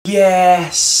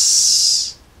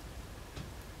Yes!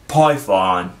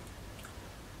 Python.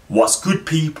 What's good,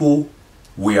 people?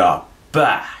 We are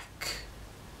back.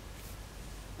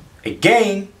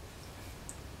 Again.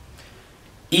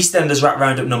 Eastenders Rap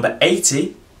Roundup number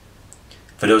 80.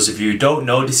 For those of you who don't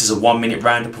know, this is a 1 minute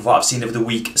roundup of what I've seen over the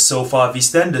week so far of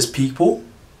Eastenders, people.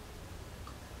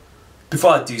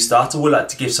 Before I do start, I would like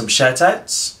to give some shout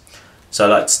outs. So I'd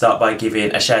like to start by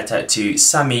giving a shout out to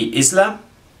Sammy Islam,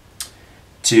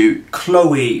 to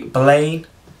Chloe Blaine,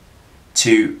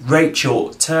 to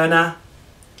Rachel Turner,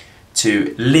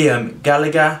 to Liam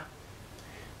Gallagher,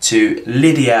 to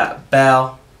Lydia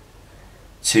Bell,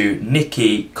 to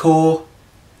Nikki Kaur,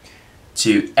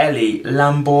 to Ellie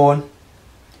Lambourne,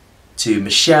 to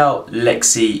Michelle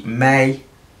Lexi May,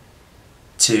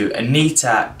 to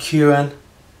Anita Curran,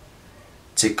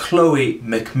 to Chloe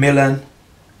McMillan,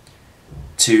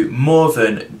 to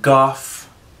Morven Goff,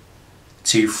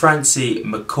 to Francie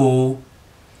McCall,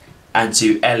 and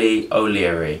to Ellie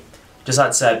O'Leary. Just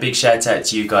like to say a big shout out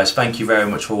to you guys. Thank you very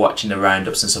much for watching the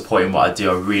roundups and supporting what I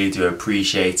do. I really do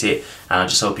appreciate it, and I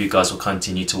just hope you guys will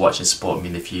continue to watch and support me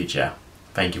in the future.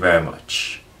 Thank you very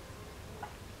much.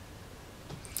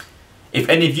 If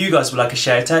any of you guys would like a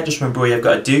shout out, just remember all you've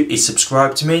got to do is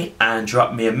subscribe to me and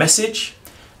drop me a message,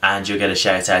 and you'll get a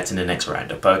shout out in the next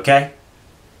roundup, okay?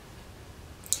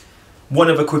 One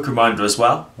other quick reminder as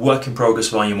well, Work in Progress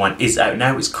Volume 1 is out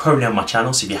now. It's currently on my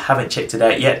channel, so if you haven't checked it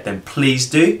out yet, then please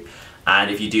do.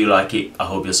 And if you do like it, I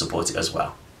hope you'll support it as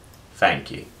well. Thank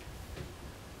you.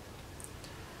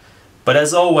 But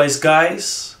as always,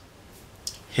 guys,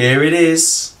 here it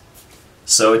is.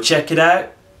 So check it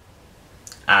out,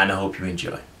 and I hope you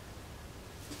enjoy.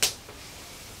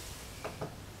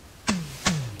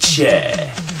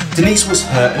 Yeah. Denise was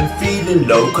hurt and feeling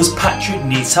low cause Patrick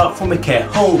needs help from a care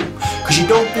home, cause she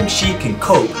don't think she can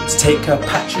cope to take her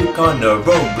Patrick on her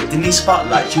own. But Denise felt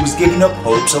like she was giving up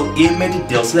hope, so Ian made a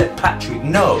deal to let Patrick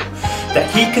know that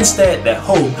he can stay at their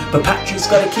home, but Patrick's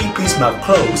gotta keep his mouth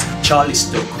closed. Charlie's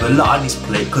stuck with a lot on his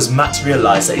plate cause Max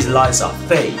realised that his lies are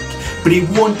fake, but he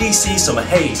warned DC Summer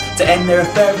Hayes to end their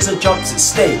affair as a job's at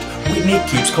stake. Whitney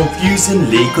keeps confusing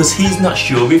Lee cause he's not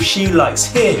sure if she likes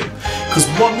him, cause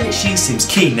 1 minute she seems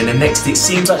keen and the next it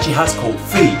seems like she has cold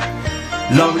feet.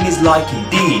 Lauren is liking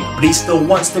Dean, but he still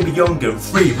wants to be young and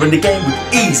free. Run the game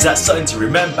with ease, that's something to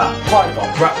remember.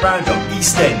 Python Rap Roundup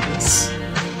Eastenders.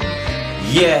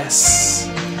 Yes,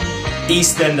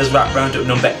 Eastenders Rap Roundup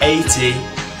number 80.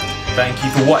 Thank you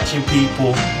for watching,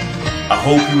 people. I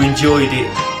hope you enjoyed it.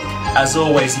 As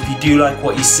always, if you do like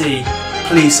what you see,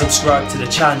 please subscribe to the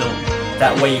channel.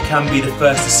 That way you can be the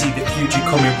first to see the future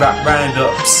coming rap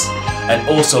roundups. And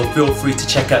also feel free to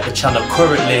check out the channel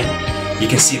currently. You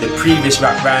can see the previous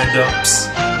rap roundups,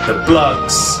 the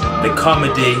blogs, the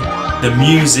comedy, the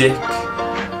music.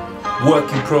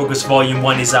 Work in Progress Volume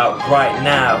 1 is out right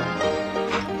now.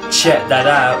 Check that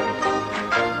out.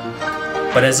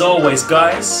 But as always,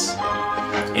 guys,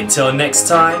 until next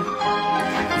time,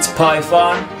 it's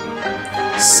Python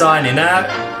signing out.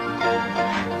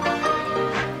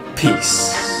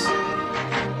 Peace.